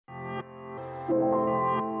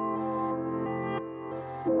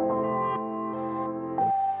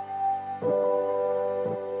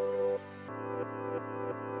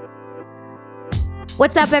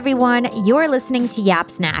What's up, everyone? You're listening to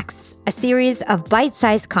YAPSnacks, a series of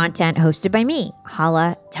bite-sized content hosted by me,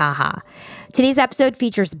 Hala Taha. Today's episode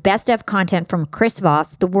features best of content from Chris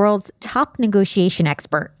Voss, the world's top negotiation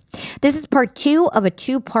expert. This is part 2 of a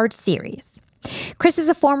 2-part series. Chris is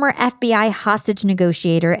a former FBI hostage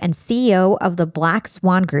negotiator and CEO of the Black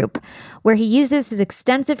Swan Group, where he uses his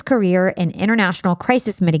extensive career in international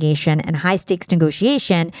crisis mitigation and high-stakes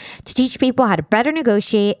negotiation to teach people how to better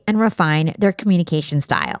negotiate and refine their communication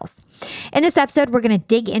styles. In this episode, we're going to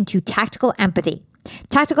dig into tactical empathy.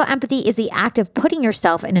 Tactical empathy is the act of putting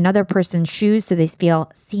yourself in another person's shoes so they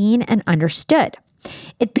feel seen and understood.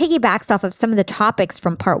 It piggybacks off of some of the topics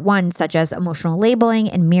from part 1, such as emotional labeling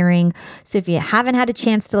and mirroring. So if you haven't had a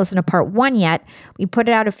chance to listen to part 1 yet, we put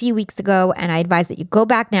it out a few weeks ago, and I advise that you go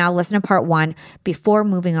back now, listen to part 1 before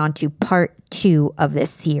moving on to part 2 of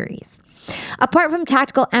this series. Apart from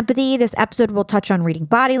tactical empathy, this episode will touch on reading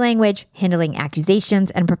body language, handling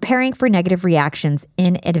accusations, and preparing for negative reactions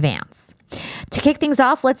in advance. To kick things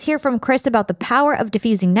off, let's hear from Chris about the power of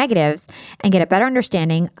diffusing negatives and get a better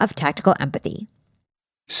understanding of tactical empathy.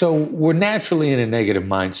 So we're naturally in a negative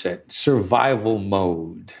mindset. Survival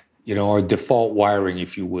mode, our default wiring,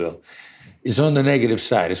 if you will, is on the negative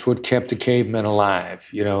side. It's what kept the cavemen alive.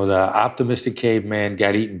 The optimistic caveman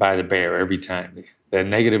got eaten by the bear every time. The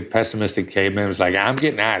negative, pessimistic caveman was like, I'm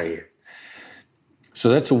getting out of here. So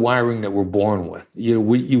that's a wiring that we're born with. You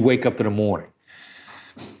wake up in the morning.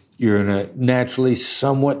 You're in a naturally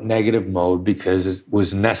somewhat negative mode because it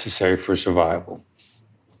was necessary for survival.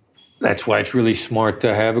 That's why it's really smart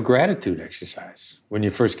to have a gratitude exercise when you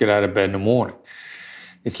first get out of bed in the morning.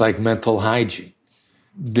 It's like mental hygiene.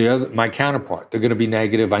 My counterpart, they're going to be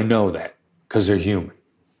negative. I know that because they're human.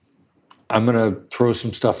 I'm going to throw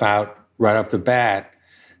some stuff out right off the bat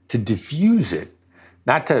to diffuse it,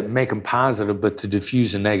 not to make them positive, but to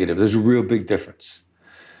diffuse a negative. There's a real big difference.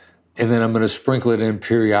 And then I'm going to sprinkle it in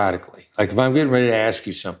periodically. Like if I'm getting ready to ask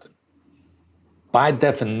you something, by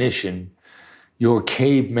definition, your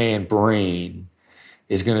caveman brain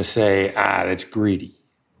is going to say, that's greedy.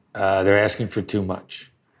 They're asking for too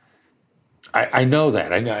much. I know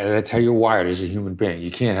that. I know that's how you're wired as a human being. You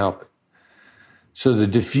can't help it. So the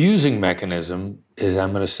diffusing mechanism is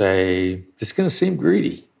I'm going to say, this is going to seem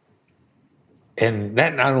greedy. And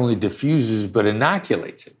that not only diffuses, but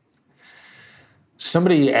inoculates it.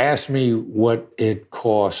 Somebody asked me what it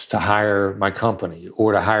costs to hire my company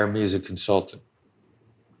or to hire me as a consultant.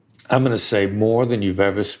 I'm going to say more than you've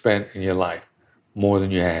ever spent in your life, more than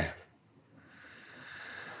you have.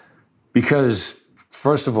 Because,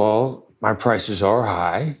 first of all, my prices are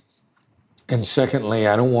high. And secondly,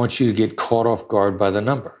 I don't want you to get caught off guard by the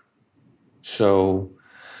number. So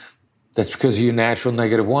that's because of your natural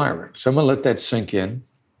negative wiring. So I'm going to let that sink in.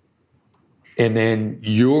 And then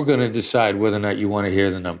you're going to decide whether or not you want to hear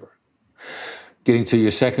the number. Getting to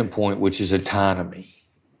your second point, which is autonomy.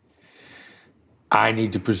 I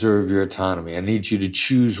need to preserve your autonomy. I need you to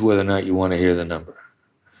choose whether or not you want to hear the number.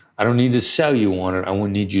 I don't need to sell you on it. I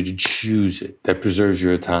won't need you to choose it. That preserves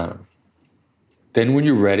your autonomy. Then when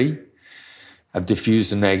you're ready, I've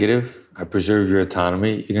diffused the negative. I preserve your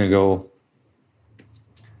autonomy. You're going to go,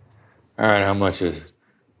 all right, how much is it?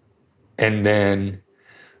 And then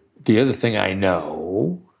the other thing I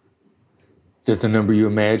know, that the number you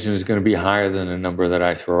imagine is going to be higher than the number that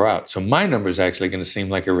I throw out. So my number is actually going to seem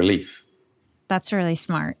like a relief. That's really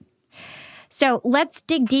smart. So let's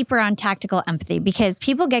dig deeper on tactical empathy because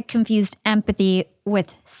people get confused empathy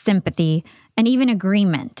with sympathy and even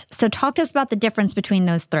agreement. So talk to us about the difference between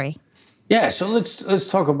those three. Yeah, so let's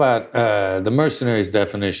talk about the mercenaries'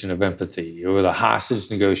 definition of empathy or the hostage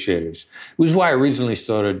negotiators. It was why I originally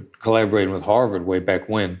started collaborating with Harvard way back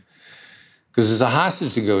when. Because as a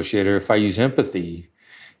hostage negotiator, if I use empathy,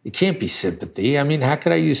 it can't be sympathy. I mean, how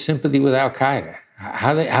could I use sympathy with Al-Qaeda?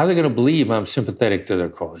 How are they going to believe I'm sympathetic to their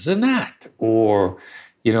cause? They're not. Or,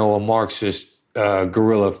 a Marxist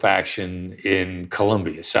guerrilla faction in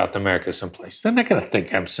Colombia, South America, someplace. They're not going to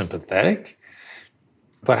think I'm sympathetic.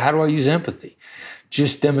 But how do I use empathy?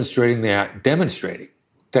 Just demonstrating that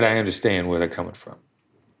I understand where they're coming from.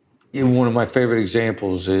 One of my favorite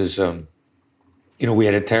examples is, we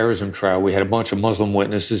had a terrorism trial. We had a bunch of Muslim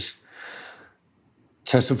witnesses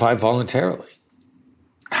testify voluntarily.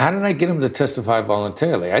 How did I get them to testify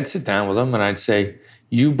voluntarily? I'd sit down with them and I'd say,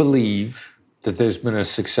 you believe that there's been a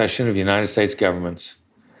succession of United States governments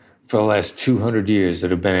for the last 200 years that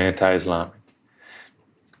have been anti-Islamic.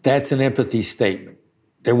 That's an empathy statement.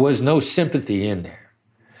 There was no sympathy in there.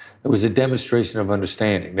 It was a demonstration of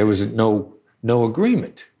understanding. There was no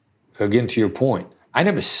agreement. Again, to your point, I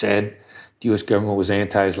never said the U.S. government was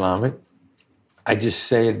anti-Islamic. I just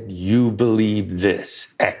said, you believe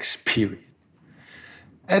this, X, period.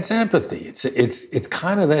 That's empathy. It's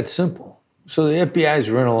kind of that simple. So the FBI's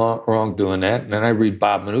wrong doing that. And then I read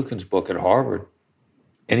Bob Mnookin's book at Harvard,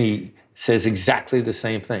 and he says exactly the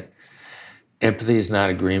same thing. Empathy is not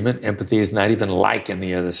agreement. Empathy is not even liking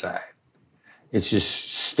the other side. It's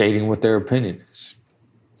just stating what their opinion is.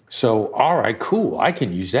 So, all right, cool. I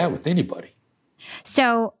can use that with anybody.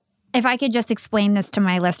 So if I could just explain this to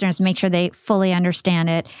my listeners, make sure they fully understand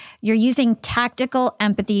it. You're using tactical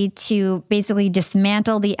empathy to basically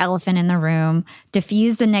dismantle the elephant in the room,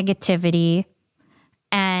 diffuse the negativity,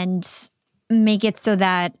 and make it so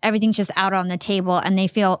that everything's just out on the table and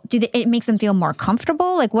it makes them feel more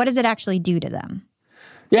comfortable? Like, what does it actually do to them?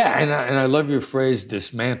 Yeah, and I love your phrase,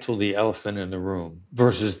 dismantle the elephant in the room,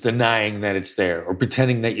 versus denying that it's there or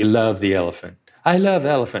pretending that you love the elephant. I love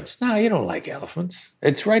elephants. No, you don't like elephants.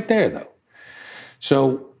 It's right there, though.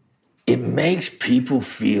 So it makes people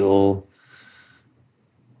feel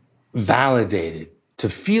validated. To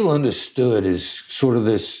feel understood is sort of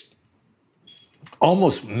this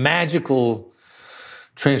almost magical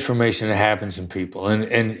transformation that happens in people.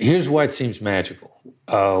 And here's why it seems magical.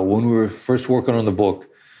 When we were first working on the book,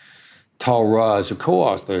 Tal Raz, a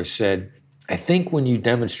co-author, said, I think when you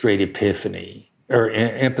demonstrate epiphany or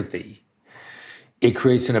empathy, it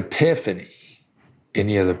creates an epiphany in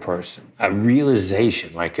the other person, a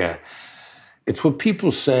realization, it's what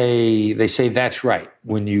people say. They say, that's right,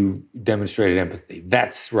 when you demonstrated empathy.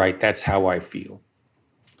 That's right, that's how I feel.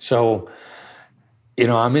 So,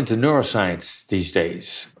 I'm into neuroscience these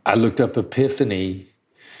days. I looked up epiphany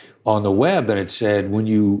on the web, and it said when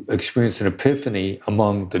you experience an epiphany,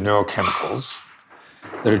 among the neurochemicals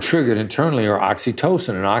that are triggered internally are oxytocin,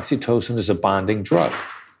 and oxytocin is a bonding drug.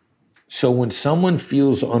 So when someone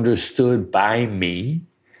feels understood by me,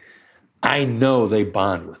 I know they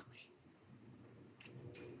bond with me.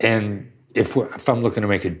 And if I'm looking to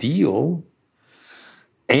make a deal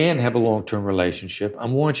and have a long-term relationship, I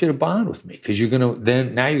want you to bond with me because you're going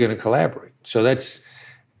to collaborate. So it's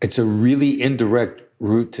a really indirect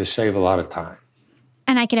route to save a lot of time.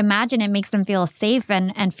 And I can imagine it makes them feel safe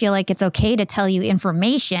and feel like it's okay to tell you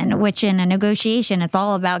information, which in a negotiation, it's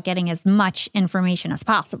all about getting as much information as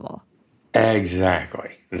possible. Exactly.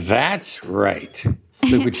 That's right.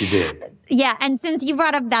 Look what you did. Yeah, and since you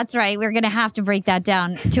brought up that's right, we're going to have to break that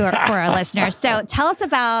down for our listeners. So tell us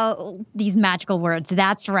about these magical words,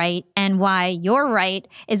 that's right, and why you're right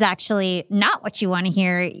is actually not what you want to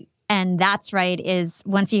hear. And that's right is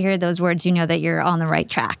once you hear those words, you know that you're on the right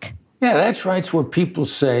track. Yeah, that's right's what people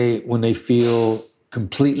say when they feel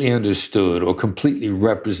completely understood or completely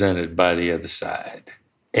represented by the other side.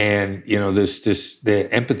 And, the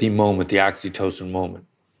empathy moment, the oxytocin moment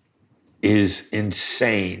is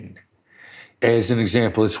insane. As an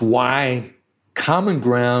example, it's why common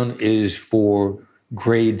ground is for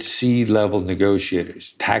grade C level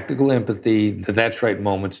negotiators. Tactical empathy, the that's right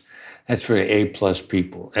moments, that's for the A+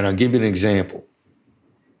 people. And I'll give you an example.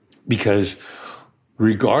 Because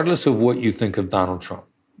regardless of what you think of Donald Trump,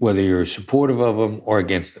 whether you're supportive of him or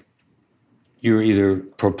against him, you're either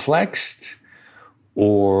perplexed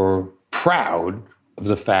or proud of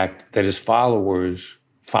the fact that his followers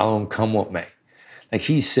follow him come what may. Like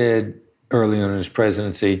he said early on in his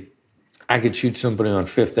presidency, I could shoot somebody on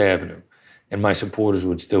Fifth Avenue and my supporters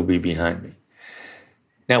would still be behind me.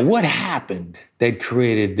 Now, what happened that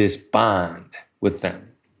created this bond with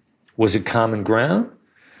them? Was it common ground?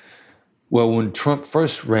 Well, when Trump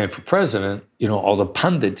first ran for president, all the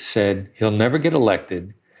pundits said he'll never get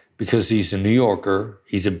elected because he's a New Yorker,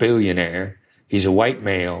 he's a billionaire, he's a white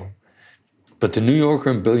male. But the New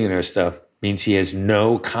Yorker and billionaire stuff means he has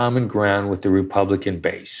no common ground with the Republican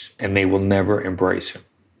base, and they will never embrace him.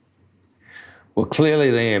 Well, clearly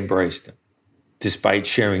they embraced him, despite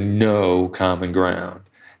sharing no common ground,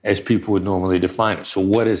 as people would normally define it. So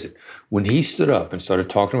what is it? When he stood up and started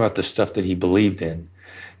talking about the stuff that he believed in,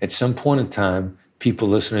 at some point in time, people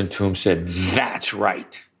listening to him said, that's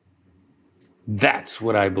right. That's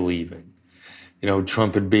what I believe in.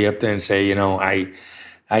 Trump would be up there and say, I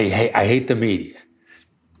hate the media.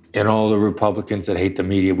 And all the Republicans that hate the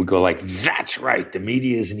media would go like, that's right, the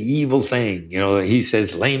media is an evil thing. He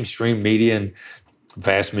says lamestream media, and the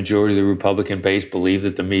vast majority of the Republican base believe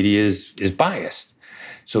that the media is biased.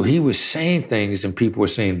 So he was saying things and people were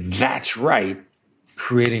saying, that's right,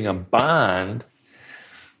 creating a bond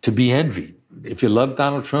to be envied. If you love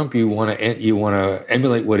Donald Trump, you want to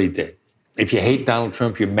emulate what he did. If you hate Donald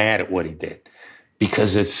Trump, you're mad at what he did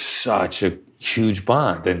because it's such a huge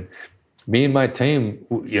bond. And me and my team,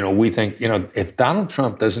 we think, if Donald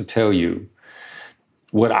Trump doesn't tell you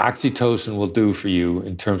what oxytocin will do for you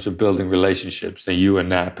in terms of building relationships, then you are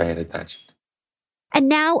not paying attention. And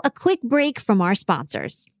now a quick break from our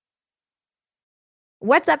sponsors.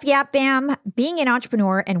 What's up, Yap Fam? Being an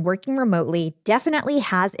entrepreneur and working remotely definitely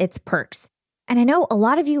has its perks. And I know a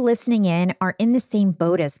lot of you listening in are in the same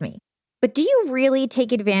boat as me. But do you really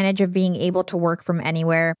take advantage of being able to work from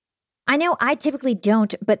anywhere? I know I typically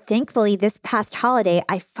don't, but thankfully this past holiday,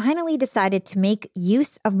 I finally decided to make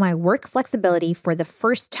use of my work flexibility for the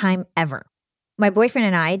first time ever. My boyfriend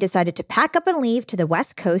and I decided to pack up and leave to the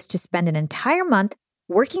West Coast to spend an entire month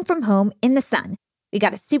working from home in the sun. We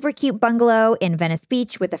got a super cute bungalow in Venice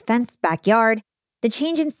Beach with a fenced backyard. The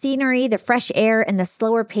change in scenery, the fresh air, and the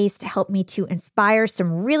slower pace helped me to inspire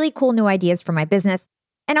some really cool new ideas for my business.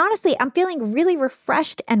 And honestly, I'm feeling really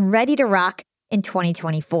refreshed and ready to rock in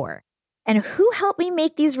 2024. And who helped me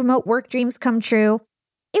make these remote work dreams come true?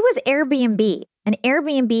 It was Airbnb. And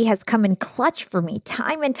Airbnb has come in clutch for me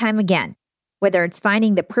time and time again. Whether it's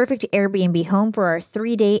finding the perfect Airbnb home for our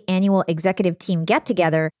 3-day annual executive team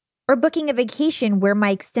get-together, or booking a vacation where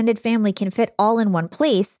my extended family can fit all in one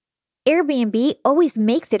place, Airbnb always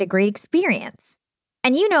makes it a great experience.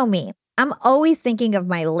 And you know me, I'm always thinking of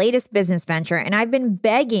my latest business venture, and I've been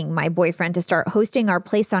begging my boyfriend to start hosting our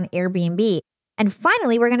place on Airbnb. And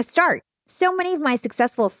finally, we're going to start. So many of my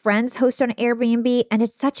successful friends host on Airbnb, and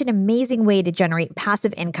it's such an amazing way to generate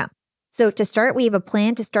passive income. So to start, we have a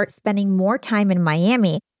plan to start spending more time in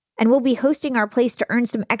Miami, and we'll be hosting our place to earn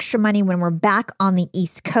some extra money when we're back on the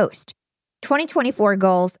East Coast. 2024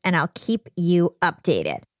 goals, and I'll keep you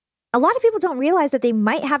updated. A lot of people don't realize that they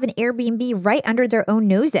might have an Airbnb right under their own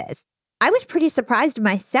noses. I was pretty surprised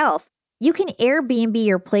myself. You can Airbnb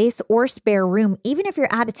your place or spare room even if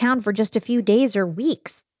you're out of town for just a few days or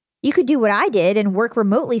weeks. You could do what I did and work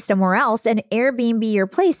remotely somewhere else and Airbnb your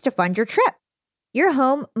place to fund your trip. Your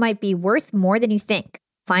home might be worth more than you think.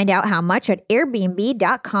 Find out how much at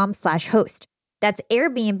airbnb.com/host. That's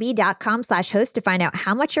airbnb.com/host to find out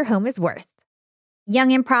how much your home is worth.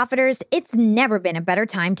 Young and profiters, it's never been a better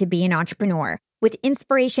time to be an entrepreneur. With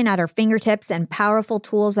inspiration at our fingertips and powerful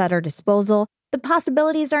tools at our disposal, the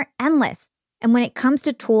possibilities are endless. And when it comes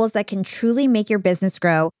to tools that can truly make your business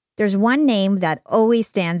grow, there's one name that always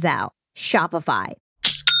stands out: Shopify.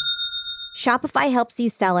 Shopify helps you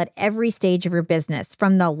sell at every stage of your business,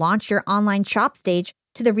 from the launch your online shop stage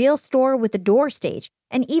to the real store with the door stage,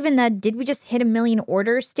 and even the did we just hit 1 million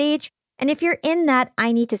orders stage? And if you're in that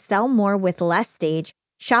I need to sell more with less stage,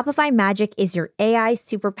 Shopify Magic is your AI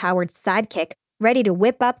superpowered sidekick, ready to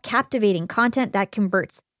whip up captivating content that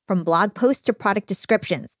converts from blog posts to product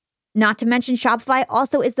descriptions. Not to mention, Shopify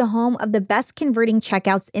also is the home of the best converting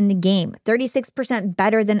checkouts in the game, 36%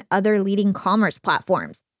 better than other leading commerce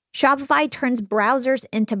platforms. Shopify turns browsers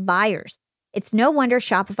into buyers. It's no wonder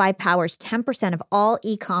Shopify powers 10% of all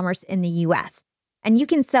e-commerce in the US. And you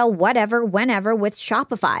can sell whatever, whenever with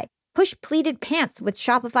Shopify. Push pleated pants with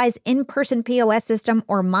Shopify's in-person POS system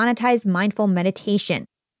or monetize mindful meditation.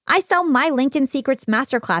 I sell my LinkedIn Secrets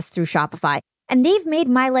Masterclass through Shopify, and they've made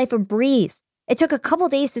my life a breeze. It took a couple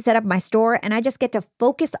days to set up my store, and I just get to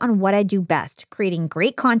focus on what I do best, creating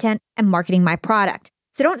great content and marketing my product.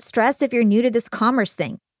 So don't stress if you're new to this commerce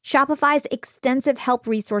thing. Shopify's extensive help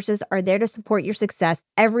resources are there to support your success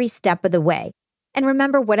every step of the way. And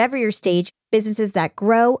remember, whatever your stage, businesses that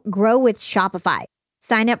grow with Shopify.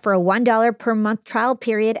 Sign up for a $1 per month trial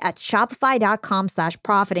period at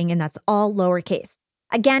shopify.com/profiting, and that's all lowercase.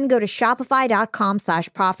 Again, go to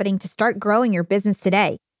shopify.com/profiting to start growing your business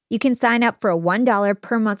today. You can sign up for a $1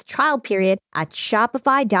 per month trial period at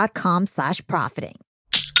shopify.com/profiting.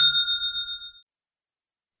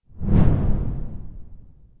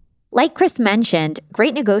 Like Chris mentioned,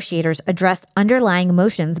 great negotiators address underlying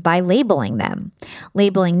emotions by labeling them.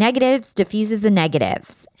 Labeling negatives diffuses the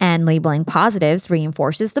negatives, and labeling positives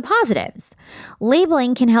reinforces the positives.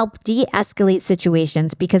 Labeling can help de-escalate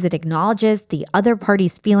situations because it acknowledges the other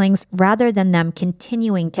party's feelings rather than them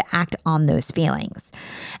continuing to act on those feelings.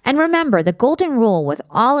 And remember, the golden rule with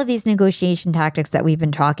all of these negotiation tactics that we've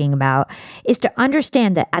been talking about is to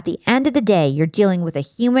understand that at the end of the day, you're dealing with a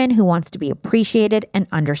human who wants to be appreciated and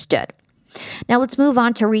understood. Now let's move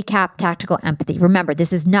on to recap tactical empathy. Remember,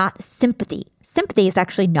 this is not sympathy. Sympathy is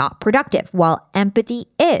actually not productive, while empathy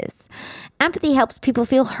is. Empathy helps people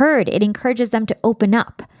feel heard. It encourages them to open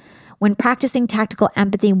up. When practicing tactical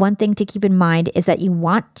empathy, one thing to keep in mind is that you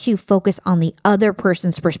want to focus on the other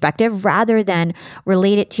person's perspective rather than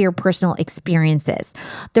relate it to your personal experiences.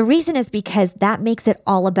 The reason is because that makes it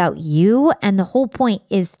all about you, and the whole point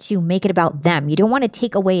is to make it about them. You don't want to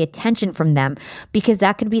take away attention from them because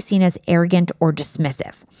that could be seen as arrogant or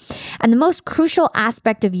dismissive. And the most crucial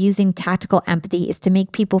aspect of using tactical empathy is to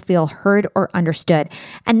make people feel heard or understood.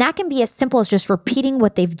 And that can be as simple as just repeating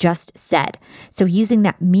what they've just said. So using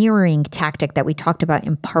that mirroring tactic that we talked about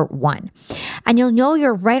in part 1. And you'll know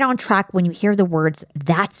you're right on track when you hear the words,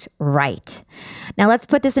 "That's right." Now let's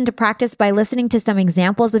put this into practice by listening to some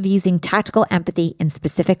examples of using tactical empathy in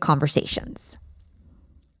specific conversations.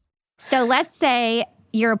 So let's say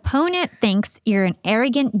your opponent thinks you're an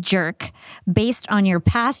arrogant jerk based on your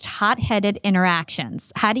past hot-headed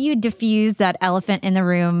interactions. How do you diffuse that elephant in the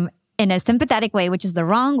room in a sympathetic way, which is the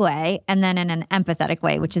wrong way, and then in an empathetic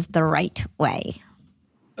way, which is the right way?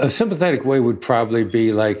 A sympathetic way would probably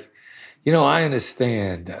be like, I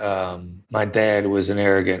understand my dad was an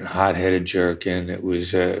arrogant, hot-headed jerk, and it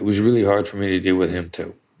was really hard for me to deal with him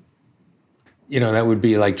too. That would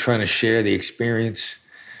be like trying to share the experience.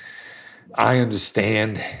 I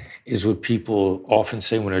understand is what people often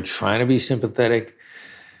say when they're trying to be sympathetic,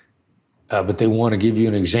 but they want to give you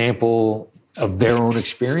an example of their own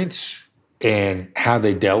experience and how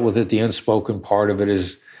they dealt with it. The unspoken part of it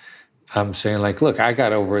is I'm saying like, look, I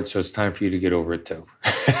got over it, so it's time for you to get over it too,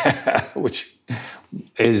 which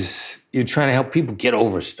is you're trying to help people get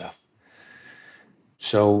over stuff.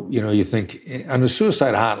 So, you think on the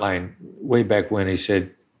suicide hotline way back when, he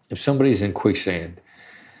said, if somebody's in quicksand,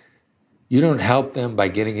 you don't help them by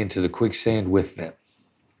getting into the quicksand with them.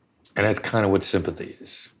 And that's kind of what sympathy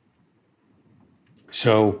is.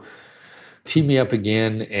 So tee me up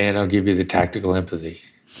again, and I'll give you the tactical empathy.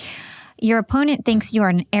 Your opponent thinks you are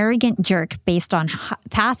an arrogant jerk based on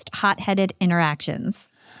past hot-headed interactions.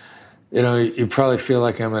 You probably feel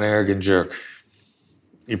like I'm an arrogant jerk.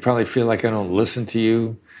 You probably feel like I don't listen to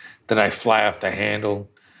you, that I fly off the handle.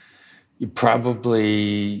 You're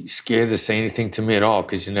probably scared to say anything to me at all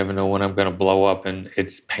because you never know when I'm going to blow up, and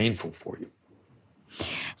it's painful for you.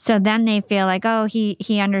 So then they feel like, oh,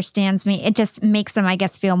 he understands me. It just makes them, I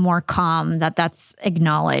guess, feel more calm that that's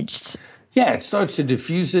acknowledged. Yeah, it starts to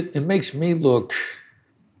diffuse it. It makes me look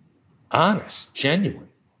honest, genuine,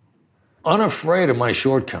 unafraid of my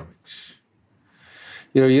shortcomings.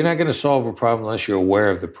 You're not going to solve a problem unless you're aware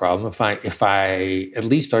of the problem. If I at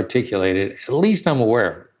least articulate it, at least I'm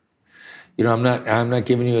aware of it. I'm not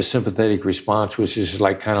giving you a sympathetic response, which is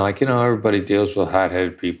like kind of like, everybody deals with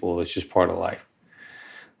hot-headed people. It's just part of life.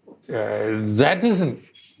 That doesn't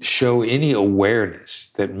show any awareness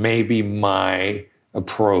that maybe my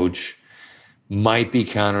approach might be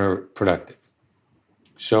counterproductive.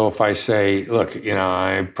 So if I say, look,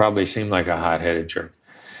 I probably seem like a hot-headed jerk.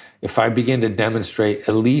 If I begin to demonstrate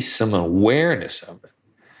at least some awareness of it,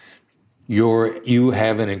 you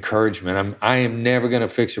have an encouragement. I am never going to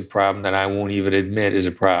fix a problem that I won't even admit is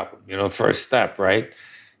a problem. First step, right?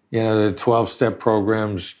 The 12-step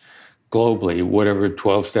programs globally, whatever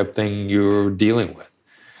 12-step thing you're dealing with.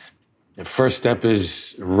 The first step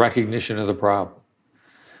is recognition of the problem.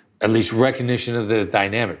 At least recognition of the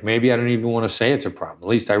dynamic. Maybe I don't even want to say it's a problem. At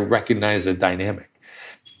least I recognize the dynamic.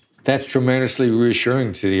 That's tremendously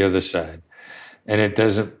reassuring to the other side. And it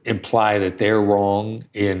doesn't imply that they're wrong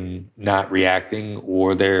in not reacting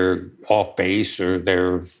or they're off base or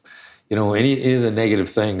they're, any of the negative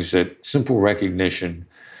things that simple recognition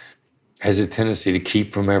has a tendency to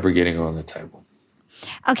keep from ever getting on the table.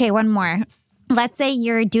 Okay, one more. Let's say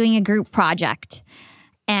you're doing a group project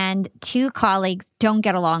and two colleagues don't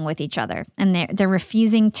get along with each other and they're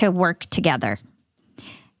refusing to work together.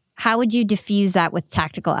 How would you diffuse that with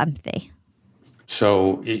tactical empathy?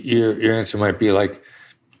 So your answer might be like,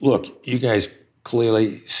 look, you guys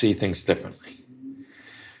clearly see things differently.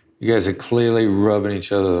 You guys are clearly rubbing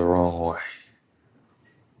each other the wrong way.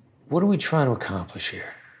 What are we trying to accomplish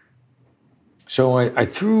here? So I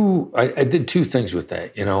did two things with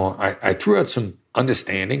that. I threw out some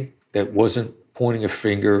understanding that wasn't pointing a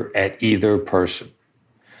finger at either person.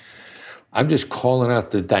 I'm just calling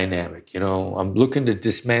out the dynamic. I'm looking to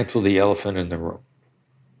dismantle the elephant in the room.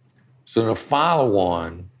 So in a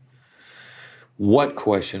follow-on, what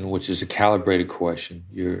question, which is a calibrated question,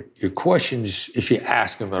 your questions, if you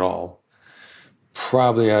ask them at all,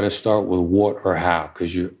 probably ought to start with what or how,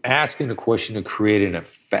 because you're asking the question to create an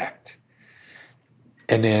effect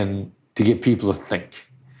and then to get people to think.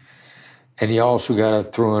 And you also got to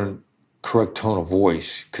throw in correct tone of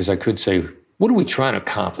voice, because I could say, what are we trying to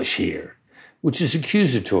accomplish here? Which is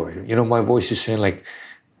accusatory. My voice is saying like,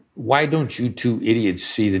 why don't you two idiots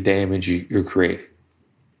see the damage you're creating?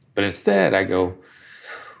 But instead I go,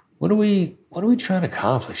 what are we trying to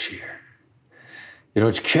accomplish here?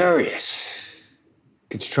 It's curious.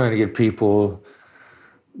 It's trying to get people,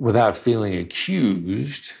 without feeling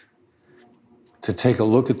accused, to take a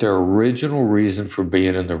look at their original reason for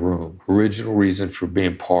being in the room, original reason for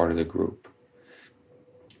being part of the group,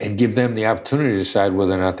 and give them the opportunity to decide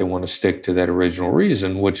whether or not they want to stick to that original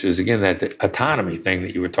reason, which is, again, that the autonomy thing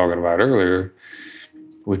that you were talking about earlier,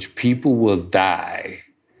 which people will die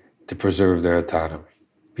to preserve their autonomy.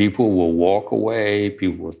 People will walk away,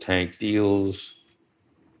 people will tank deals.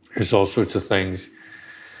 There's all sorts of things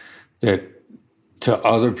that to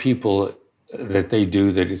other people that they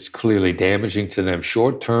do that it's clearly damaging to them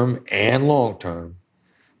short-term and long-term,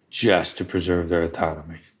 just to preserve their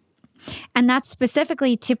autonomy. And that's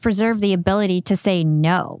specifically to preserve the ability to say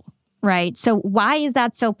no, right? So why is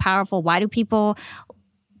that so powerful? Why do people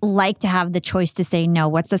like to have the choice to say no?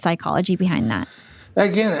 What's the psychology behind that?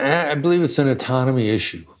 Again, I believe it's an autonomy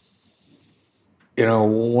issue.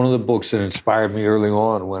 One of the books that inspired me early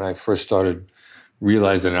on when I first started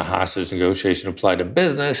realizing a hostage negotiation applied to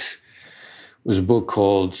business was a book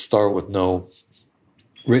called Start With No,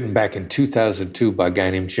 written back in 2002 by a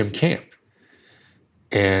guy named Jim Camp.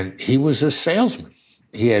 And he was a salesman.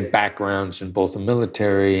 He had backgrounds in both the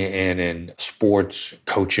military and in sports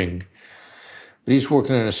coaching, but he's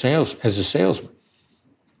working as a salesman.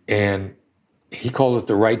 And he called it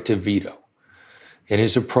the right to veto. And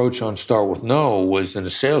his approach on Start With No was, in the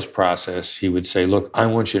sales process, he would say, look, I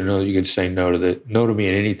want you to know that you can say no to me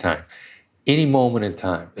at any time, any moment in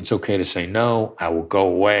time. It's okay to say no. I will go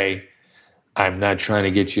away. I'm not trying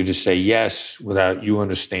to get you to say yes without you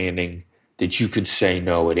understanding that you could say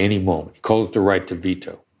no at any moment. He called it the right to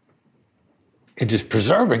veto. And just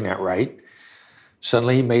preserving that right,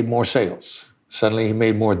 suddenly he made more sales. Suddenly he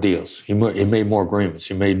made more deals. He made more agreements.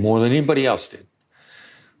 He made more than anybody else did.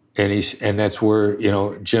 And that's where,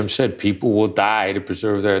 Jim said people will die to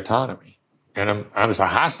preserve their autonomy. And I was a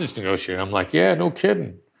hostage negotiator. I'm like, yeah, no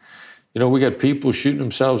kidding. We got people shooting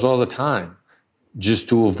themselves all the time just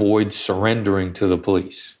to avoid surrendering to the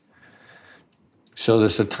police. So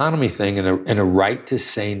this autonomy thing and a right to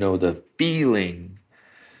say no, the feeling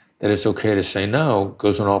that it's okay to say no,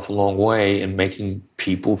 goes an awful long way in making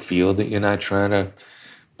people feel that you're not trying to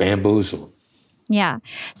bamboozle them. Yeah.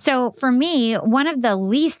 So for me, one of the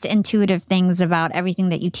least intuitive things about everything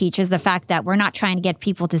that you teach is the fact that we're not trying to get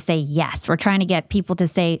people to say yes. We're trying to get people to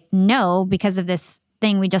say no because of this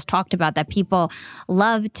thing we just talked about, that people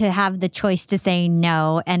love to have the choice to say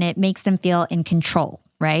no, and it makes them feel in control,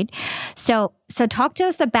 right? So talk to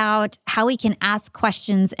us about how we can ask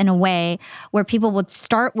questions in a way where people would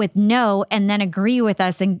start with no and then agree with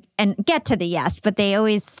us and get to the yes, but they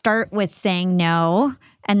always start with saying no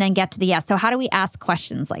and then get to the yes. So how do we ask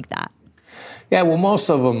questions like that? Yeah, well, most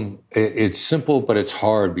of them, it's simple, but it's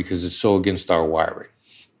hard because it's so against our wiring.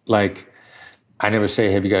 Like, I never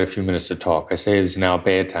say, have you got a few minutes to talk? I say, it's now a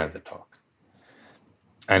bad time to talk.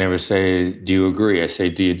 I never say, do you agree? I say,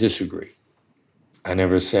 do you disagree? I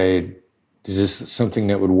never say, is this something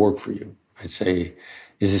that would work for you? I say,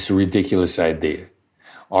 is this a ridiculous idea?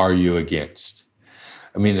 Are you against?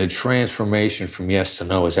 I mean, the transformation from yes to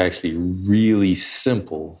no is actually really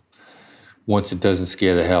simple once it doesn't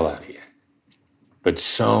scare the hell out of you. But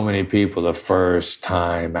so many people, the first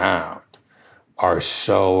time out, are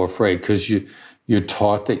so afraid because you're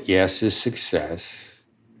taught that yes is success,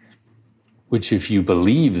 which if you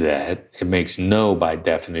believe that, it makes no, by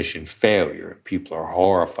definition, failure. People are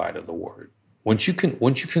horrified of the word. Once you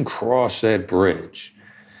can cross that bridge,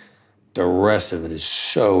 the rest of it is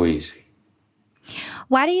so easy.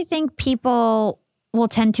 Why do you think people will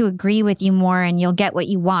tend to agree with you more and you'll get what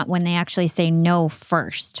you want when they actually say no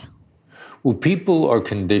first? Well, people are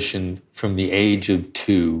conditioned from the age of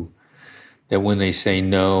 2 that when they say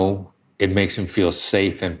no, it makes them feel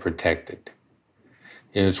safe and protected.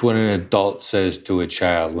 And it's what an adult says to a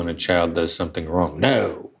child when a child does something wrong.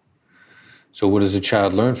 No. So what does a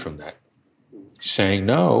child learn from that? Saying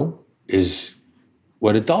no is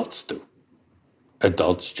what adults do.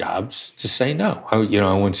 Adults' jobs to say no. I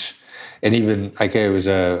once, and even like I was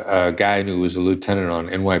a guy who was a lieutenant on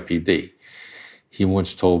NYPD. He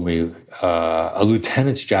once told me a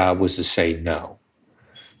lieutenant's job was to say no.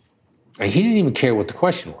 And he didn't even care what the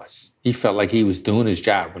question was. He felt like he was doing his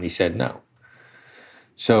job when he said no.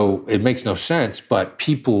 So it makes no sense, but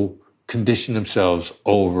people condition themselves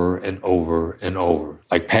over and over and over,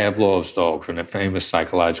 like Pavlov's dog from that famous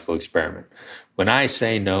psychological experiment. When I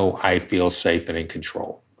say no, I feel safe and in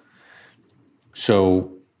control.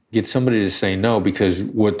 So get somebody to say no, because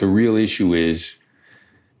what the real issue is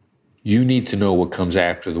you need to know what comes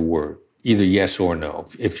after the word, either yes or no.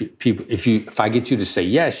 If I get you to say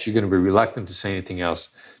yes, you're going to be reluctant to say anything else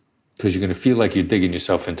because you're going to feel like you're digging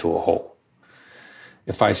yourself into a hole.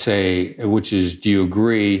 If I say, which is, do you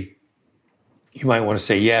agree? You might want to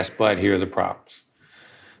say yes, but here are the problems.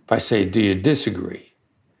 If I say, do you disagree?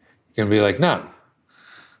 You're going to be like, no,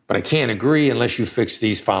 but I can't agree unless you fix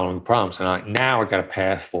these following problems. And now I got a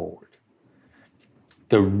path forward.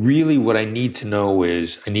 What I need to know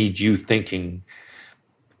is I need you thinking,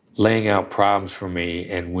 laying out problems for me,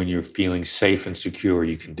 and when you're feeling safe and secure,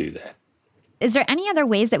 you can do that. Is there any other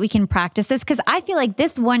ways that we can practice this? Because I feel like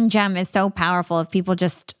this one gem is so powerful if people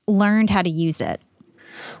just learned how to use it.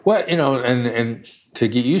 Well, and to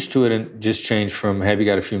get used to it and just change from, have you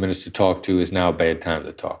got a few minutes to talk to, is now a bad time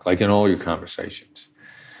to talk, like in all your conversations.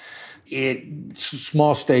 It's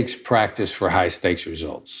small stakes practice for high stakes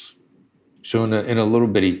results. So in a little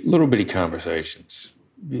bitty conversations,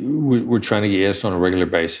 we're trying to get yes on a regular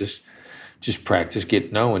basis. Just practice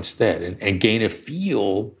get no instead, and gain a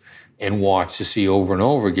feel and watch to see over and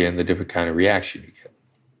over again the different kind of reaction you get.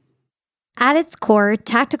 At its core,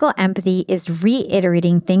 tactical empathy is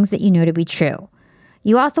reiterating things that you know to be true.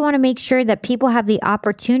 You also want to make sure that people have the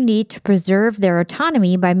opportunity to preserve their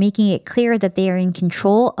autonomy by making it clear that they are in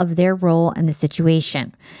control of their role in the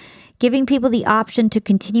situation. Giving people the option to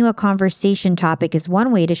continue a conversation topic is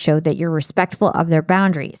one way to show that you're respectful of their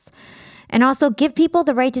boundaries. And also give people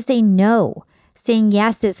the right to say no. Saying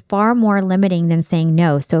yes is far more limiting than saying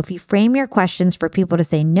no. So if you frame your questions for people to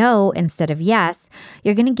say no instead of yes,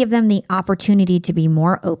 you're going to give them the opportunity to be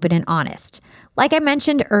more open and honest. Like I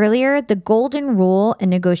mentioned earlier, the golden rule in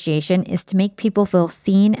negotiation is to make people feel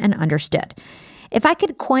seen and understood. If I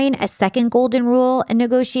could coin a second golden rule in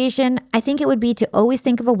negotiation, I think it would be to always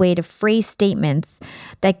think of a way to phrase statements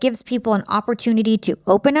that gives people an opportunity to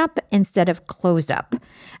open up instead of close up.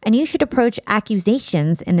 And you should approach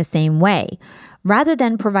accusations in the same way. Rather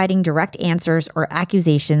than providing direct answers or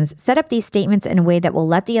accusations, set up these statements in a way that will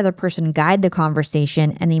let the other person guide the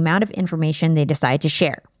conversation and the amount of information they decide to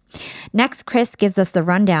share. Next, Chris gives us the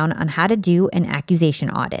rundown on how to do an accusation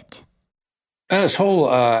audit. This whole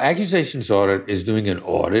accusations audit is doing an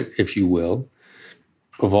audit, if you will,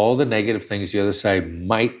 of all the negative things the other side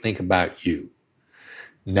might think about you.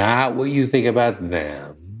 Not what you think about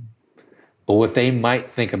them, but what they might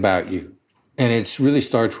think about you. And it really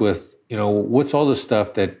starts with, what's all the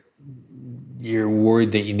stuff that you're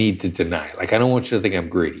worried that you need to deny? Like, I don't want you to think I'm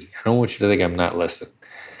greedy. I don't want you to think I'm not listening.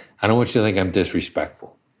 I don't want you to think I'm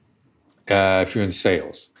disrespectful. If you're in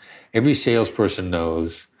sales, every salesperson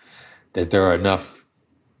knows that there are enough,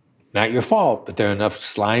 not your fault, but there are enough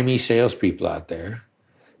slimy salespeople out there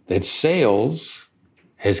that sales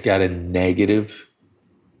has got a negative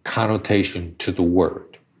connotation to the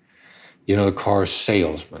word. The car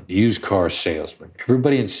salesman, the used car salesman.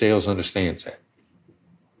 Everybody in sales understands that.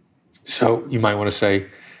 So you might want to say,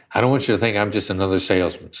 I don't want you to think I'm just another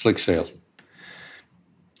salesman, slick salesman.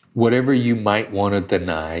 Whatever you might want to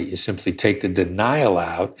deny, you simply take the denial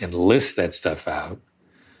out and list that stuff out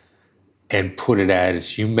and put it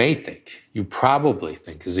as you may think, you probably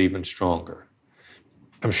think is even stronger.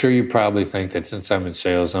 I'm sure you probably think that since I'm in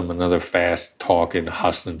sales, I'm another fast-talking,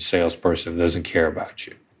 hustling salesperson who doesn't care about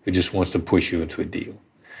you, who just wants to push you into a deal.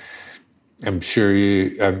 I'm sure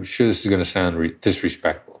this is going to sound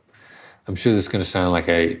disrespectful. I'm sure this is going to sound like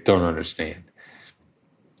I don't understand.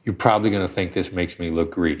 You're probably going to think this makes me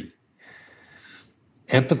look greedy.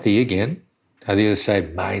 Empathy, again, how the other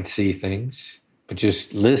side might see things, but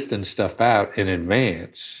just listing stuff out in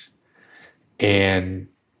advance and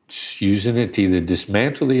using it to either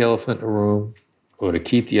dismantle the elephant in the room or to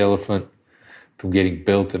keep the elephant from getting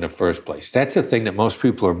built in the first place. That's the thing that most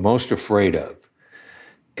people are most afraid of,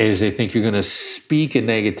 is they think you're going to speak a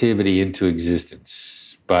negativity into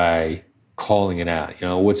existence by calling it out.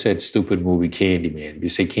 What's that stupid movie Candyman? If you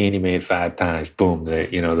say Candyman 5 times, boom, the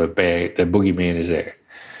boogeyman is there.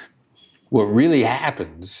 What really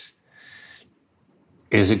happens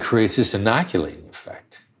is it creates this inoculating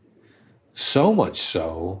effect. So much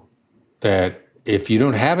so that if you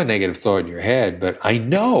don't have a negative thought in your head, but I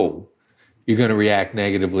know you're going to react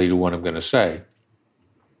negatively to what I'm going to say,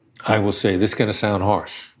 I will say, this is going to sound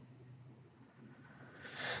harsh.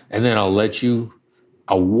 And then I'll watch you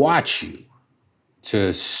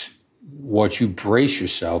to watch you brace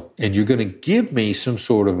yourself, and you're going to give me some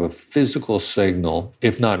sort of a physical signal,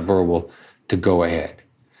 if not verbal, to go ahead.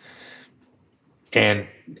 And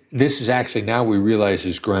this is actually, now we realize,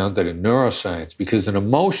 is grounded in neuroscience, because an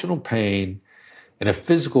emotional pain and a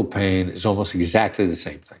physical pain is almost exactly the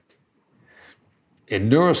same thing.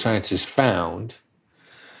 And neuroscience has found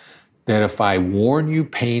that if I warn you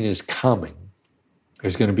pain is coming,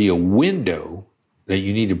 there's going to be a window that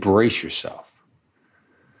you need to brace yourself.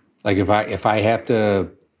 Like if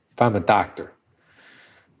I'm a doctor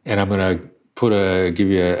and I'm going to give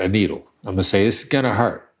you a needle, I'm going to say, this is going to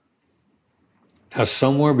hurt. Now,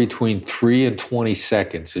 somewhere between 3 and 20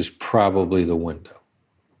 seconds is probably the window.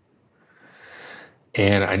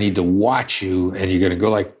 And I need to watch you, and you're going to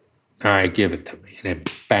go like, all right, give it to me. And then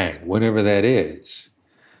bang, whenever that is.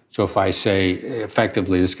 So if I say,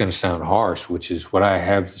 effectively, this is going to sound harsh, which is what I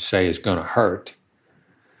have to say is going to hurt,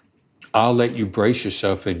 I'll let you brace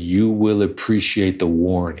yourself, and you will appreciate the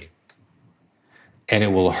warning. And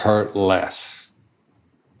it will hurt less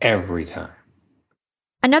every time.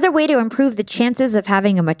 Another way to improve the chances of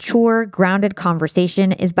having a mature, grounded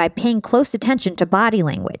conversation is by paying close attention to body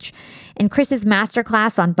language. In Chris's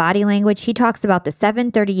masterclass on body language, he talks about the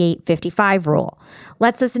 7-38-55 rule.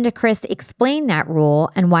 Let's listen to Chris explain that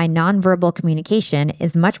rule and why nonverbal communication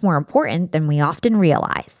is much more important than we often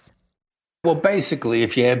realize. Well, basically,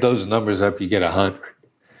 if you add those numbers up, you get 100.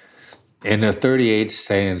 And the 38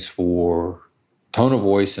 stands for tone of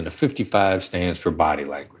voice, and the 55 stands for body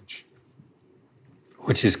language,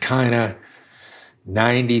 which is kind of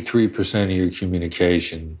 93% of your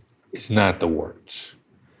communication is not the words.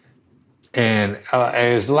 And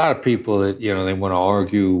there's a lot of people that, they want to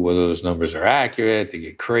argue whether those numbers are accurate, they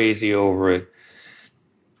get crazy over it.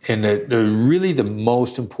 And really the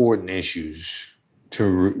most important issues,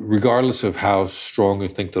 regardless of how strong you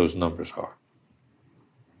think those numbers are.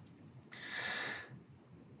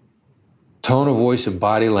 Tone of voice and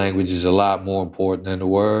body language is a lot more important than the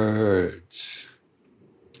words.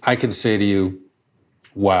 I can say to you,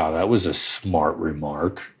 wow, that was a smart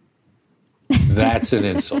remark. That's an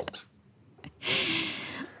insult.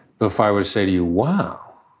 But if I were to say to you, wow,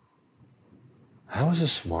 that was a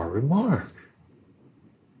smart remark,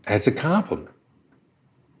 that's a compliment.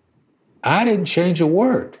 I didn't change a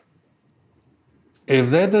word. If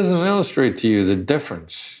that doesn't illustrate to you the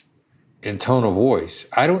difference in tone of voice,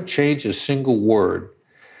 I don't change a single word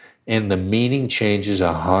and the meaning changes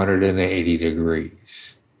 180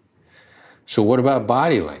 degrees. So what about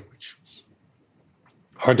body language?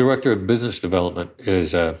 Our director of business development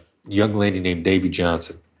is a young lady named Davy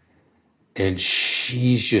Johnson, and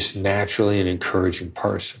she's just naturally an encouraging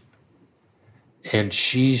person. And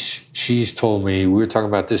she's told me, we were talking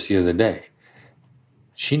about this the other day,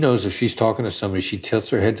 she knows if she's talking to somebody, she tilts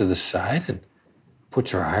her head to the side and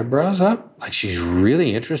puts her eyebrows up, like she's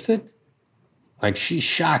really interested, like she's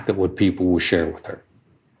shocked at what people will share with her.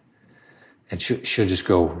 And she'll just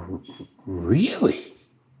go, really?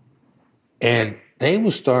 And they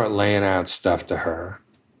will start laying out stuff to her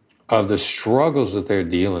of the struggles that they're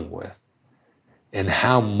dealing with and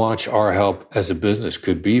how much our help as a business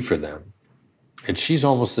could be for them. And she's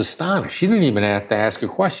almost astonished. She didn't even have to ask a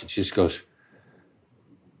question. She just goes,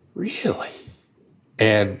 really?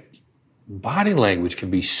 And body language can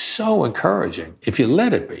be so encouraging if you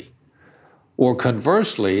let it be. Or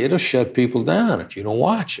conversely, it'll shut people down if you don't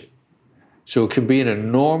watch it. So it can be an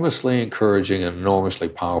enormously encouraging and enormously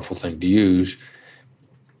powerful thing to use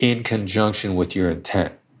in conjunction with your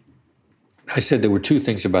intent. I said there were two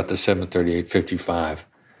things about the 7-38-55.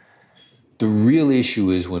 The real issue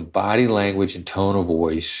is when body language and tone of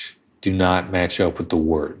voice do not match up with the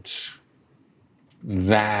words.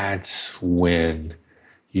 That's when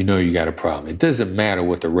you know you got a problem. It doesn't matter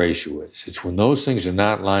what the ratio is. It's when those things are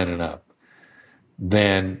not lining up,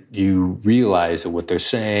 then you realize that what they're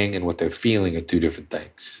saying and what they're feeling are two different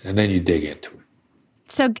things. And then you dig into it.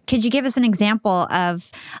 So could you give us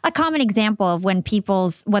a common example of when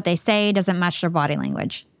what they say doesn't match their body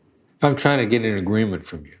language? If I'm trying to get an agreement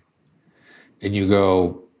from you and you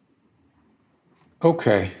go,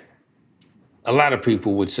 okay. A lot of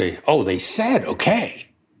people would say, oh, they said, okay,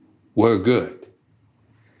 we're good.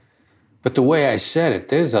 But the way I said it,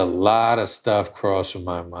 there's a lot of stuff crossing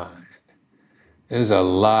my mind. There's a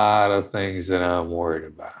lot of things that I'm worried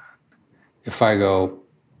about. If I go,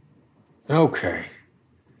 okay,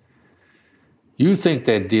 you think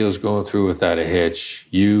that deal's going through without a hitch,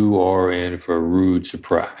 you are in for a rude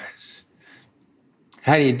surprise.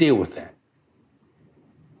 How do you deal with that?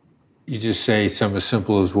 You just say something as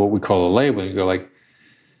simple as what we call a label. You go like,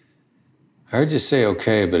 I heard you say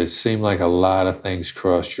okay, but it seemed like a lot of things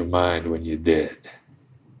crossed your mind when you did.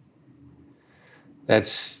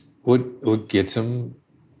 That's what gets them,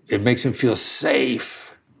 it makes them feel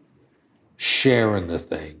safe sharing the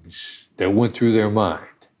things that went through their mind.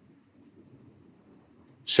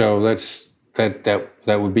 So that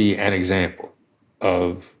would be an example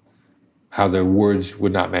of how their words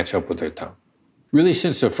would not match up with their tongue. Really,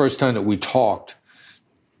 since the first time that we talked,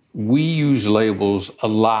 we use labels a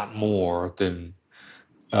lot more than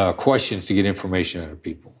questions to get information out of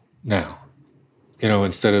people now.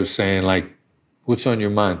 Instead of saying, like, what's on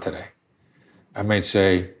your mind today? I might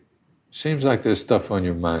say, seems like there's stuff on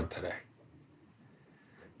your mind today.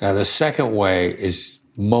 Now, the second way is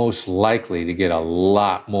most likely to get a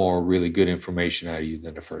lot more really good information out of you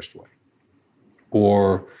than the first way.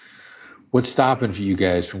 Or, what's stopping for you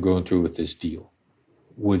guys from going through with this deal?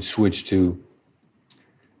 Would switch to,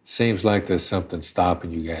 seems like there's something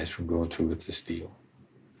stopping you guys from going through with this deal.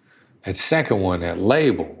 That second one, that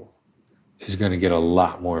label, is going to get a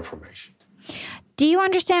lot more information. Do you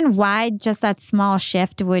understand why just that small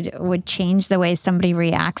shift would change the way somebody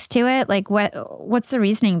reacts to it? Like, what's the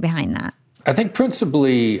reasoning behind that? I think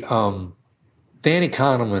principally, Danny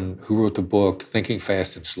Kahneman, who wrote the book Thinking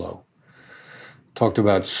Fast and Slow, talked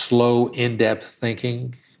about slow, in-depth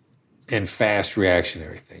thinking and fast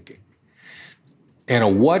reactionary thinking. And a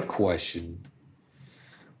what question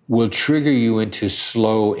will trigger you into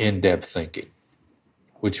slow, in-depth thinking,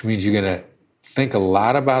 which means you're going to think a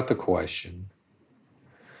lot about the question,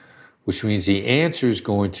 which means the answer is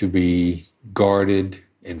going to be guarded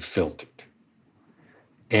and filtered.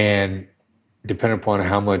 And depending upon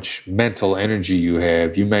how much mental energy you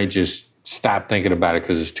have, you may just stop thinking about it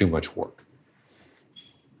because it's too much work.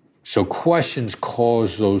 So questions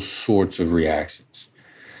cause those sorts of reactions.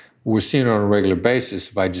 We're seeing it on a regular basis.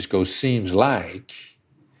 If I just go, seems like,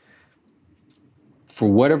 for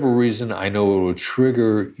whatever reason, I know it will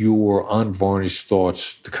trigger your unvarnished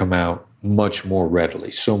thoughts to come out much more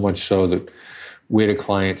readily. So much so that we had a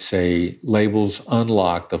client say, labels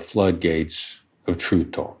unlock the floodgates of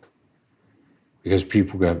truth talk. Because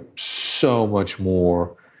people got so much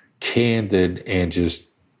more candid and just,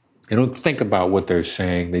 they don't think about what they're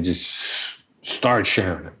saying. They just start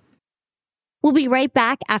sharing it. We'll be right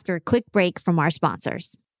back after a quick break from our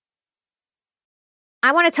sponsors.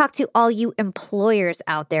 I want to talk to all you employers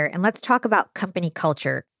out there, and let's talk about company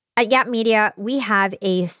culture. At Yap Media, we have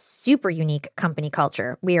a super unique company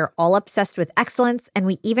culture. We are all obsessed with excellence, and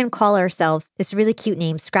we even call ourselves this really cute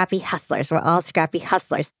name, Scrappy Hustlers. We're all Scrappy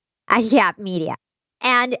Hustlers at Yap Media.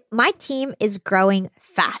 And my team is growing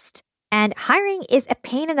fast. And hiring is a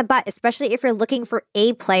pain in the butt, especially if you're looking for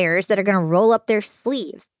A players that are going to roll up their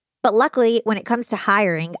sleeves. But luckily, when it comes to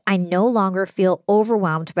hiring, I no longer feel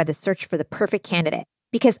overwhelmed by the search for the perfect candidate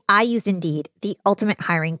because I use Indeed, the ultimate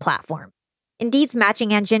hiring platform. Indeed's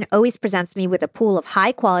matching engine always presents me with a pool of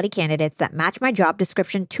high-quality candidates that match my job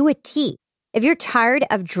description to a T. If you're tired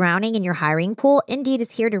of drowning in your hiring pool, Indeed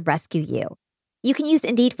is here to rescue you. You can use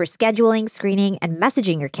Indeed for scheduling, screening, and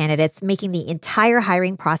messaging your candidates, making the entire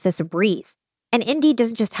hiring process a breeze. And Indeed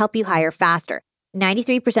doesn't just help you hire faster.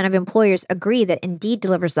 93% of employers agree that Indeed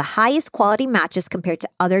delivers the highest quality matches compared to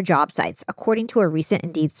other job sites, according to a recent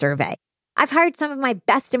Indeed survey. I've hired some of my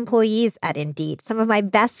best employees at Indeed, some of my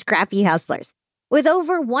best scrappy hustlers. With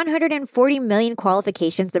over 140 million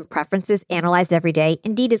qualifications and preferences analyzed every day,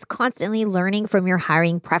 Indeed is constantly learning from your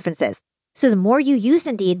hiring preferences. So the more you use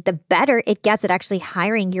Indeed, the better it gets at actually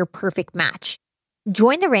hiring your perfect match.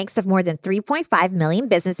 Join the ranks of more than 3.5 million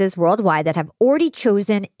businesses worldwide that have already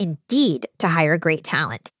chosen Indeed to hire great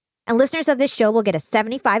talent. And listeners of this show will get a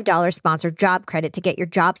 $75 sponsored job credit to get your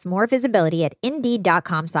jobs more visibility at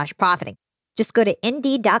Indeed.com/profiting. Just go to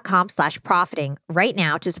Indeed.com/profiting right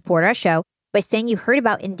now to support our show by saying you heard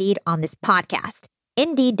about Indeed on this podcast.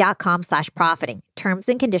 Indeed.com/profiting. Terms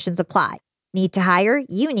and conditions apply. Need to hire?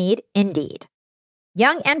 You need Indeed.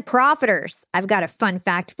 Young and profiters, I've got a fun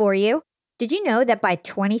fact for you. Did you know that by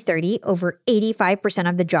 2030, over 85%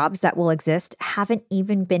 of the jobs that will exist haven't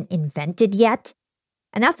even been invented yet?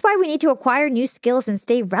 And that's why we need to acquire new skills and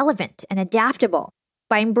stay relevant and adaptable.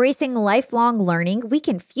 By embracing lifelong learning, we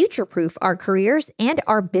can future-proof our careers and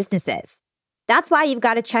our businesses. That's why you've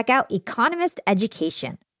got to check out Economist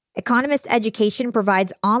Education. Economist Education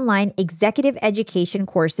provides online executive education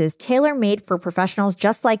courses tailor-made for professionals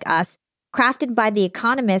just like us, crafted by The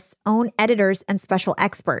Economist's own editors and special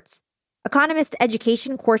experts. Economist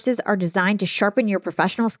Education courses are designed to sharpen your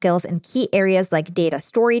professional skills in key areas like data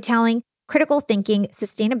storytelling, critical thinking,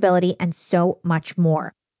 sustainability, and so much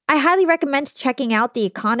more. I highly recommend checking out the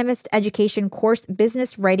Economist Education course,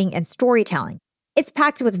 Business Writing and Storytelling. It's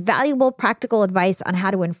packed with valuable practical advice on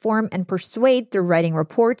how to inform and persuade through writing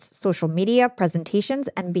reports, social media, presentations,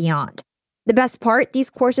 and beyond. The best part, these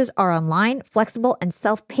courses are online, flexible, and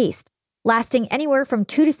self-paced, lasting anywhere from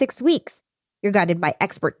 2 to 6 weeks. You're guided by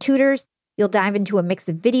expert tutors. You'll dive into a mix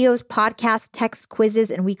of videos, podcasts, texts,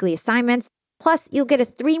 quizzes, and weekly assignments. Plus, you'll get a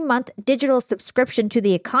 3-month digital subscription to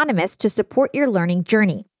The Economist to support your learning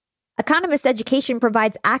journey. Economist Education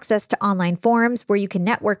provides access to online forums where you can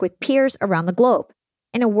network with peers around the globe.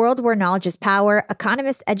 In a world where knowledge is power,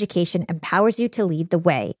 Economist Education empowers you to lead the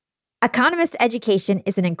way. Economist Education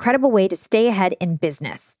is an incredible way to stay ahead in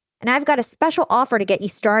business. And I've got a special offer to get you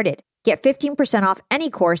started. Get 15% off any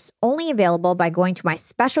course, only available by going to my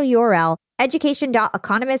special URL,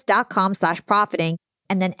 education.economist.com/profiting,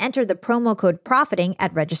 and then enter the promo code profiting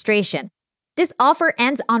at registration. This offer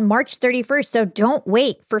ends on March 31st, so don't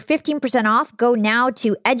wait. For 15% off, go now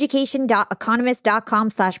to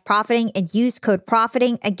education.economist.com/profiting and use code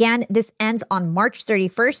profiting. Again, this ends on March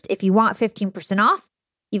 31st. If you want 15% off,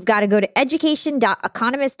 you've got to go to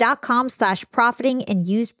education.economist.com/profiting and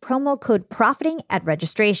use promo code profiting at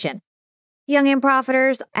registration. Young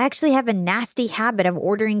profiters, I actually have a nasty habit of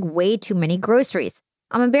ordering way too many groceries.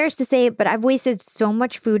 I'm embarrassed to say it, but I've wasted so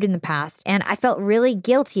much food in the past, and I felt really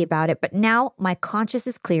guilty about it, but now my conscience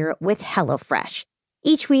is clear with HelloFresh.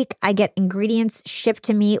 Each week, I get ingredients shipped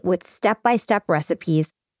to me with step-by-step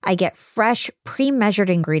recipes. I get fresh, pre-measured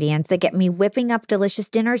ingredients that get me whipping up delicious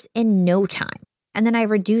dinners in no time. And then I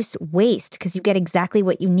reduce waste because you get exactly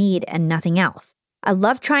what you need and nothing else. I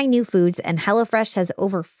love trying new foods, and HelloFresh has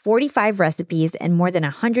over 45 recipes and more than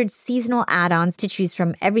 100 seasonal add-ons to choose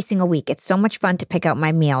from every single week. It's so much fun to pick out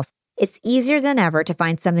my meals. It's easier than ever to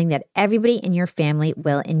find something that everybody in your family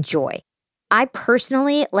will enjoy. I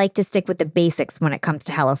personally like to stick with the basics when it comes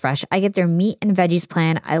to HelloFresh. I get their meat and veggies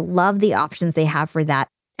plan. I love the options they have for that.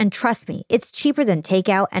 And trust me, it's cheaper than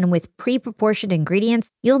takeout, and with pre-proportioned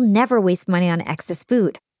ingredients, you'll never waste money on excess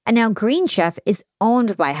food. And now Green Chef is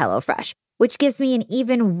owned by HelloFresh, which gives me an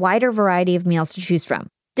even wider variety of meals to choose from.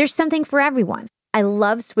 There's something for everyone. I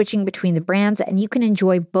love switching between the brands, and you can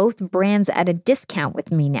enjoy both brands at a discount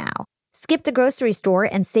with me now. Skip the grocery store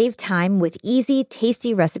and save time with easy,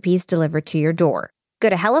 tasty recipes delivered to your door. Go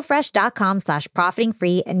to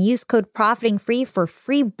HelloFresh.com/profitingfree and use code profitingfree for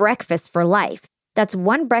free breakfast for life. That's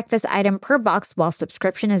one breakfast item per box while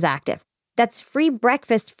subscription is active. That's free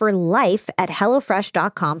breakfast for life at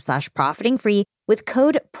HelloFresh.com/profitingfree with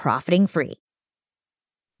code profitingfree.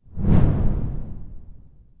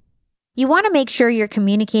 You want to make sure you're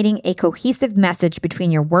communicating a cohesive message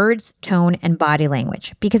between your words, tone, and body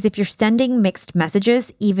language. Because if you're sending mixed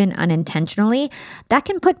messages, even unintentionally, that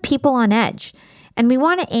can put people on edge. And we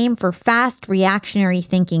want to aim for fast reactionary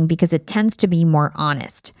thinking because it tends to be more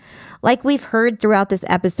honest. Like we've heard throughout this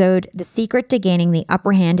episode, the secret to gaining the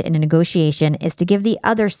upper hand in a negotiation is to give the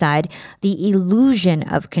other side the illusion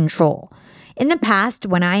of control. In the past,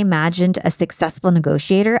 when I imagined a successful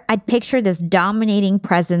negotiator, I'd picture this dominating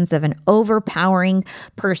presence of an overpowering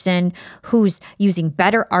person who's using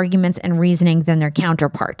better arguments and reasoning than their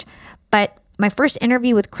counterpart. But my first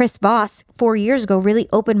interview with Chris Voss 4 years ago really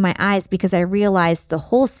opened my eyes because I realized the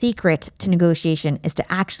whole secret to negotiation is to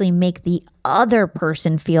actually make the other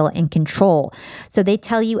person feel in control. So they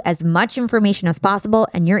tell you as much information as possible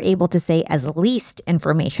and you're able to say as least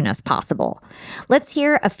information as possible. Let's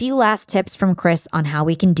hear a few last tips from Chris on how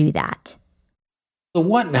we can do that. The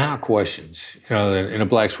what and how questions, in a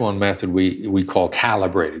Black Swan method, we call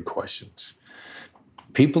calibrated questions.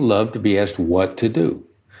 People love to be asked what to do.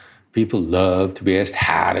 People love to be asked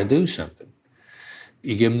how to do something.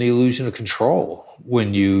 You give them the illusion of control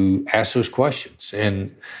when you ask those questions.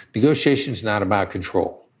 And negotiation is not about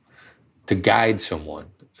control. To guide someone,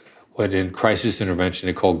 what in crisis intervention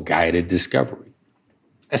they call guided discovery.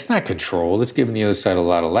 That's not control. That's giving the other side a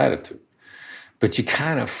lot of latitude. But you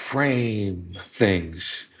kind of frame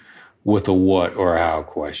things with a what or how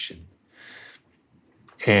question.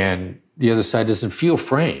 And the other side doesn't feel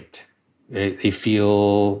framed. They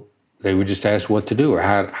feel they were just asked what to do or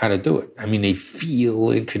how to do it. I mean, they feel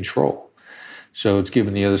in control. So it's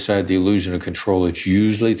giving the other side the illusion of control. It's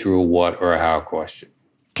usually through a what or a how question.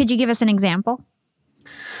 Could you give us an example?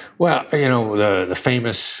 Well, the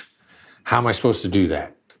famous, how am I supposed to do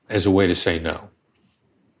that, as a way to say no.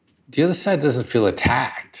 The other side doesn't feel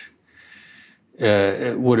attacked.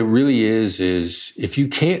 What it really is if you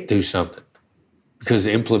can't do something because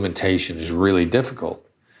the implementation is really difficult,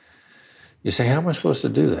 you say, how am I supposed to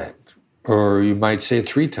do that? Or you might say it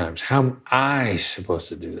 3 times, how am I supposed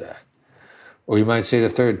to do that? Or you might say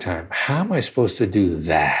it a 3rd time, how am I supposed to do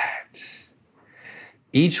that?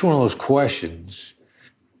 Each one of those questions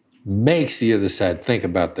makes the other side think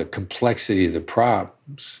about the complexity of the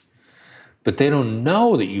problems, but they don't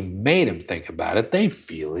know that you made them think about it. They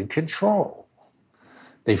feel in control.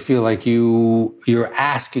 They feel like you're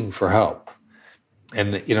asking for help.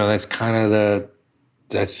 And, that's kind of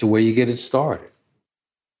that's the way you get it started.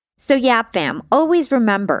 So Yap fam, always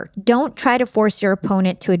remember, don't try to force your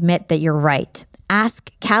opponent to admit that you're right.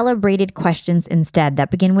 Ask calibrated questions instead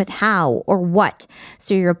that begin with how or what,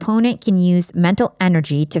 so your opponent can use mental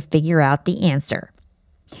energy to figure out the answer.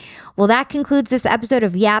 Well, that concludes this episode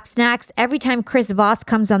of YAPSnacks. Every time Chris Voss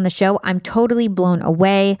comes on the show, I'm totally blown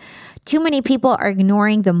away. Too many people are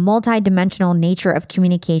ignoring the multidimensional nature of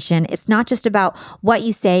communication. It's not just about what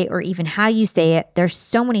you say or even how you say it. There's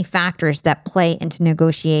so many factors that play into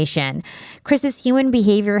negotiation. Chris's human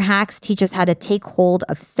behavior hacks teach us how to take hold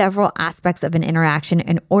of several aspects of an interaction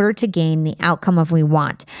in order to gain the outcome of we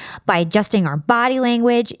want. By adjusting our body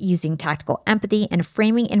language, using tactical empathy, and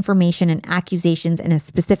framing information and accusations in a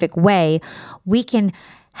specific way, we can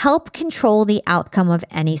help control the outcome of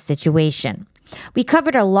any situation. We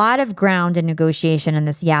covered a lot of ground in negotiation in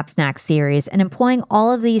this YAPSnacks series, and employing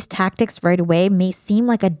all of these tactics right away may seem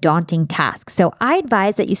like a daunting task. So I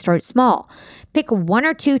advise that you start small. Pick 1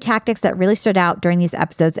 or 2 tactics that really stood out during these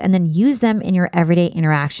episodes and then use them in your everyday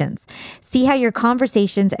interactions. See how your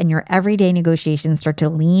conversations and your everyday negotiations start to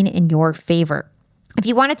lean in your favor. If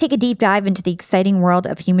you want to take a deep dive into the exciting world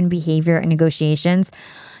of human behavior and negotiations,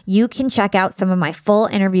 you can check out some of my full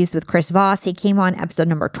interviews with Chris Voss. He came on episode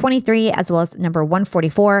number 23 as well as number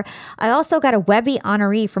 144. I also got a Webby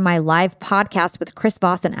honoree for my live podcast with Chris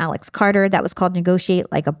Voss and Alex Carter that was called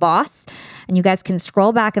Negotiate Like a Boss. And you guys can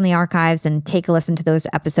scroll back in the archives and take a listen to those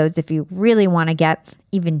episodes if you really want to get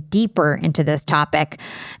even deeper into this topic.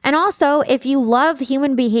 And also, if you love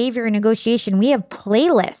human behavior and negotiation, we have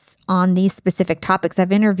playlists on these specific topics.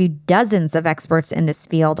 I've interviewed dozens of experts in this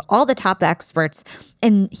field. All the top experts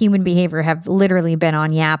in human behavior have literally been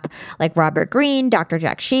on Yap, like Robert Greene, Dr.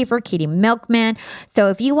 Jack Schaefer, Katie Milkman. So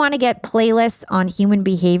if you want to get playlists on human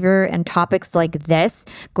behavior and topics like this,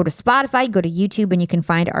 go to Spotify, go to YouTube, and you can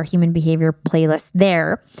find our human behavior playlist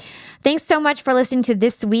there. Thanks so much for listening to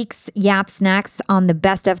this week's YAPSnacks on the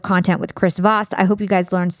best of content with Chris Voss. I hope you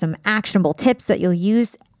guys learned some actionable tips that you'll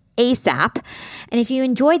use ASAP. And if you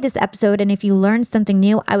enjoyed this episode and if you learned something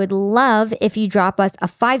new, I would love if you drop us a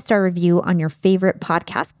 5-star review on your favorite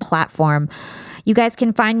podcast platform. You guys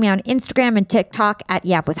can find me on Instagram and TikTok at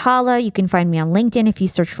Yap with Hala. You can find me on LinkedIn if you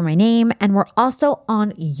search for my name. And we're also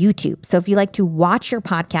on YouTube. So if you like to watch your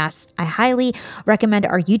podcast, I highly recommend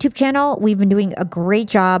our YouTube channel. We've been doing a great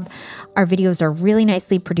job. Our videos are really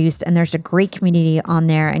nicely produced and there's a great community on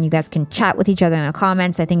there. And you guys can chat with each other in the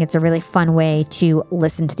comments. I think it's a really fun way to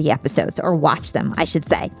listen to the episodes or watch them, I should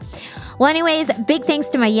say. Well, anyways, big thanks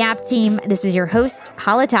to my Yap team. This is your host,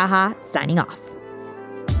 Hala Taha, signing off.